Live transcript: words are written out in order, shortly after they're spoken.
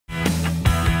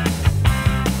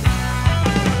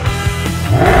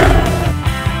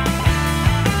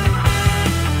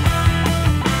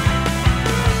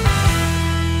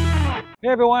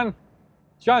everyone,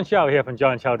 John Chow here from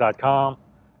johnchow.com,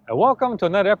 and welcome to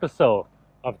another episode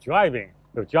of Driving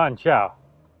with John Chow.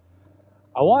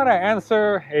 I want to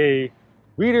answer a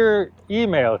reader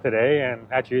email today, and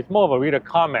actually it's more of a reader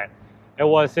comment. It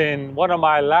was in one of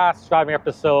my last driving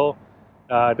episodes.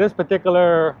 This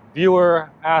particular viewer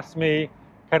asked me,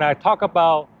 can I talk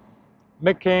about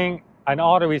making an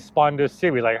autoresponder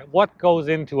series, like what goes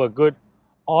into a good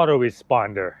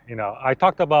autoresponder? I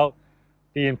talked about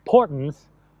the importance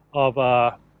of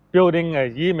building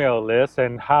an email list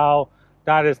and how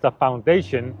that is the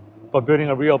foundation for building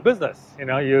a real business.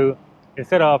 You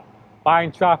instead of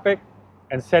buying traffic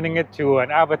and sending it to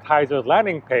an advertiser's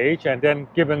landing page and then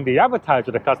giving the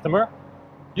advertiser the customer,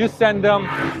 you send them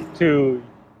to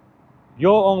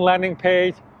your own landing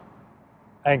page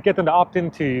and get them to opt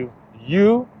into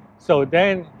you, so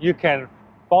then you can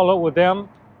follow up with them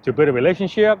to build a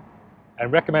relationship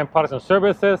and recommend products and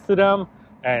services to them,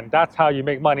 and that's how you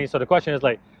make money. So the question is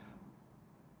like,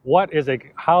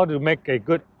 how to make a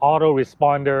good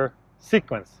autoresponder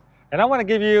sequence? And I want to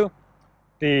give you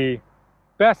the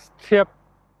best tip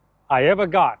I ever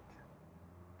got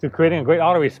to creating a great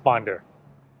autoresponder,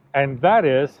 and that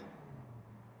is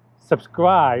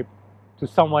subscribe to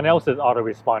someone else's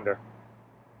autoresponder.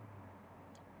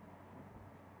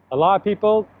 A lot of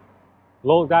people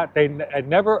load that, it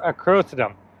never occurs to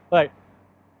them. Like,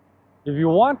 if you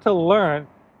want to learn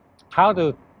how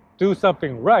to do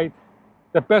something right,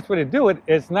 the best way to do it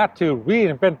is not to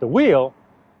reinvent the wheel.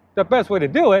 The best way to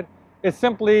do it is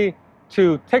simply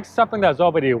to take something that's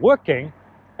already working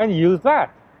and use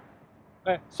that.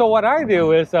 So what I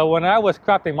do is when I was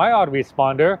crafting my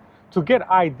autoresponder, to get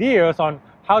ideas on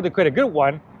how to create a good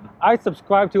one, I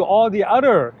subscribe to all the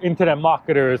other internet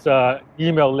marketers'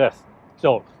 email lists.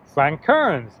 So Frank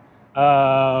Kern's,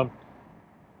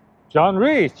 John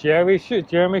Reese,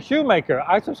 Jeremy Shoemaker.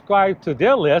 I subscribe to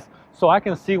their list so I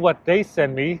can see what they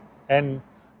send me and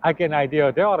I get an idea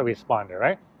of their autoresponder,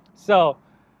 right? So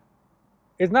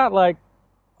it's not like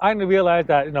I realize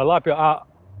that a lot of people,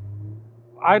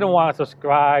 I don't want to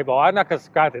subscribe, or I'm not going to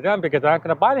subscribe to them because I'm not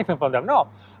going to buy anything from them. No,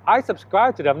 I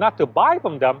subscribe to them not to buy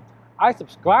from them. I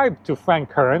subscribe to Frank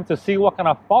Kern to see what kind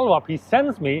of follow-up he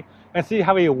sends me and see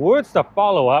how he words the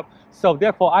follow-up. So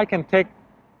therefore I can take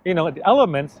the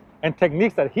elements and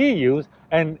techniques that he used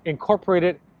and incorporate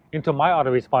it into my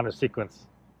autoresponder sequence.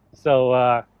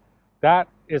 So that's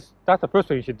the first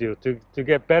thing you should do to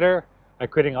get better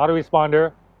at creating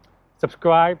autoresponder.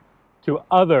 Subscribe to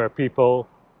other people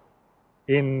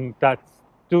that's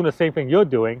doing the same thing you're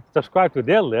doing. Subscribe to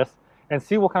their list and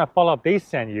see what kind of follow-up they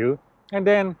send you, and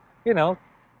then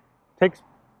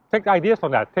take ideas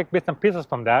from that, take bits and pieces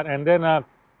from that, and then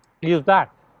use that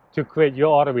to create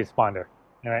your autoresponder.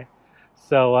 All right.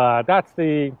 So that's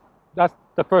the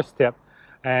first tip,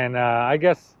 and I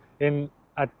guess in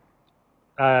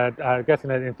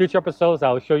future episodes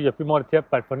I'll show you a few more tips.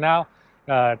 But for now,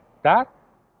 that's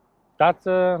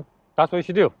what you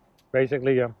should do.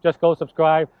 Basically, just go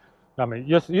subscribe. I mean,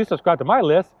 you subscribe to my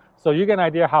list, so you get an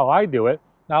idea how I do it.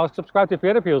 Now subscribe to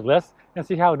other people's lists and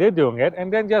see how they're doing it,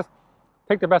 and then just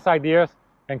take the best ideas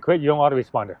and create your own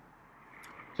autoresponder.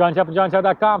 John Chow from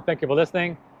johnchow.com. Thank you for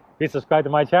listening. Please subscribe to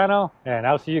my channel, and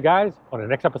I'll see you guys on the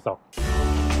next episode.